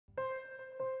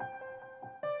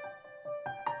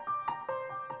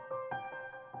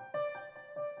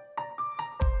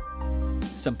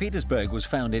St. Petersburg was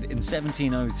founded in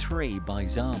 1703 by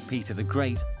Tsar Peter the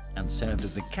Great and served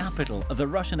as the capital of the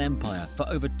Russian Empire for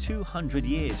over 200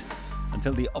 years,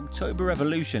 until the October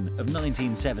Revolution of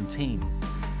 1917.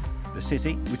 The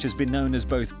city, which has been known as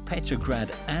both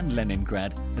Petrograd and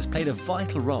Leningrad, has played a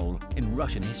vital role in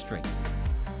Russian history.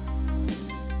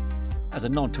 As a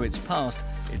nod to its past,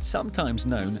 it's sometimes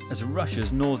known as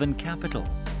Russia's northern capital.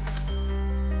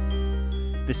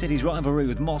 The city's rivalry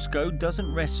with Moscow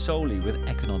doesn't rest solely with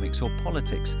economics or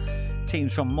politics.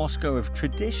 Teams from Moscow have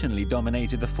traditionally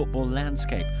dominated the football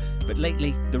landscape, but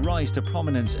lately the rise to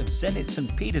prominence of Zenit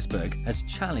St. Petersburg has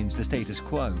challenged the status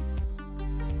quo.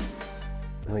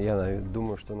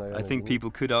 I think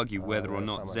people could argue whether or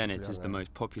not Zenit is the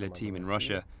most popular team in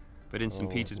Russia, but in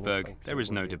St. Petersburg there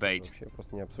is no debate.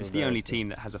 It's the only team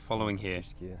that has a following here,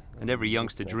 and every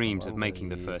youngster dreams of making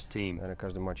the first team.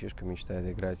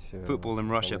 Football in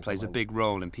Russia plays a big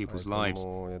role in people's lives,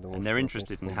 and they're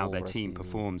interested in how their team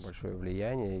performs.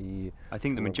 I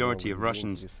think the majority of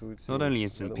Russians, not only in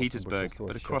St. Petersburg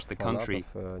but across the country,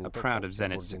 are proud of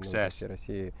Zenit's success,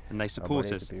 and they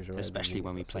support us, especially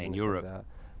when we play in Europe.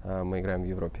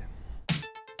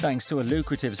 Thanks to a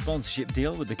lucrative sponsorship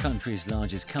deal with the country's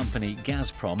largest company,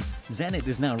 Gazprom, Zenit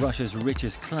is now Russia's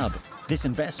richest club. This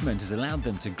investment has allowed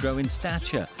them to grow in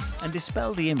stature and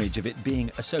dispel the image of it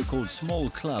being a so-called small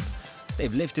club.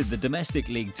 They've lifted the domestic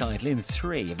league title in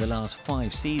 3 of the last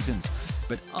 5 seasons,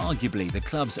 but arguably the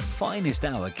club's finest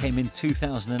hour came in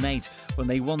 2008 when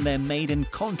they won their maiden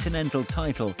continental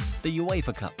title, the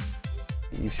UEFA Cup.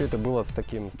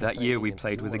 That year we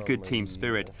played with a good team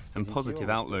spirit and positive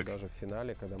outlook.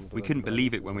 We couldn't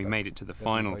believe it when we made it to the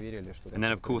final, and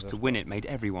then of course to win it made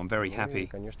everyone very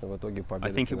happy.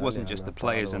 I think it wasn't just the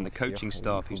players and the coaching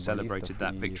staff who celebrated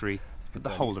that victory, but the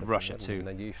whole of Russia too.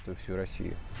 The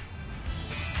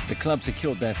club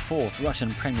secured their 4th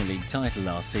Russian Premier League title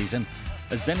last season.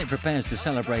 As Zenit prepares to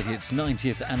celebrate its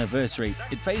 90th anniversary,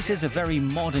 it faces a very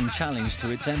modern challenge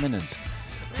to its eminence.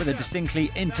 With a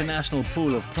distinctly international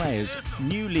pool of players,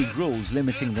 new league rules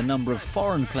limiting the number of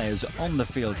foreign players on the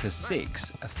field to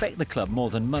 6 affect the club more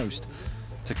than most.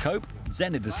 To cope,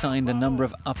 Zenit has signed a number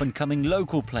of up-and-coming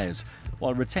local players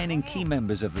while retaining key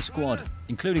members of the squad,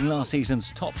 including last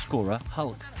season's top scorer,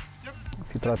 Hulk.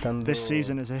 This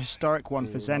season is a historic one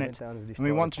for Zenit, and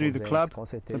we want to do the club,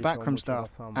 the backroom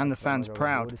staff and the fans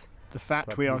proud. The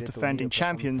fact we are defending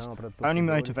champions only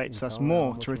motivates us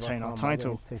more to retain our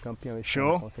title.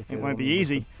 Sure, it won't be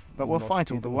easy, but we'll fight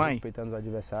all the way.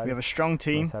 We have a strong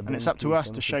team, and it's up to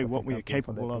us to show what we are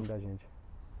capable of.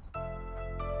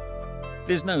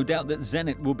 There's no doubt that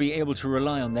Zenit will be able to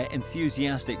rely on their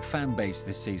enthusiastic fan base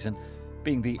this season.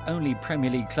 Being the only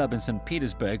Premier League club in St.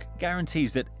 Petersburg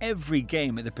guarantees that every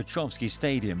game at the Petrovsky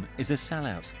Stadium is a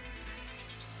sellout.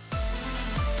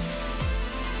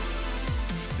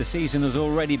 The season has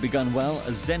already begun well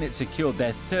as Zenit secured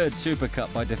their 3rd Super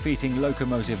Cup by defeating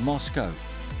Lokomotiv Moscow.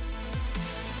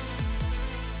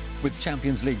 With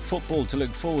Champions League football to look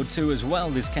forward to as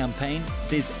well this campaign,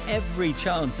 there's every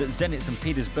chance that Zenit St.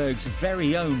 Petersburg's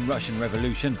very own Russian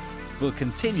Revolution will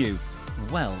continue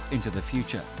well into the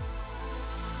future.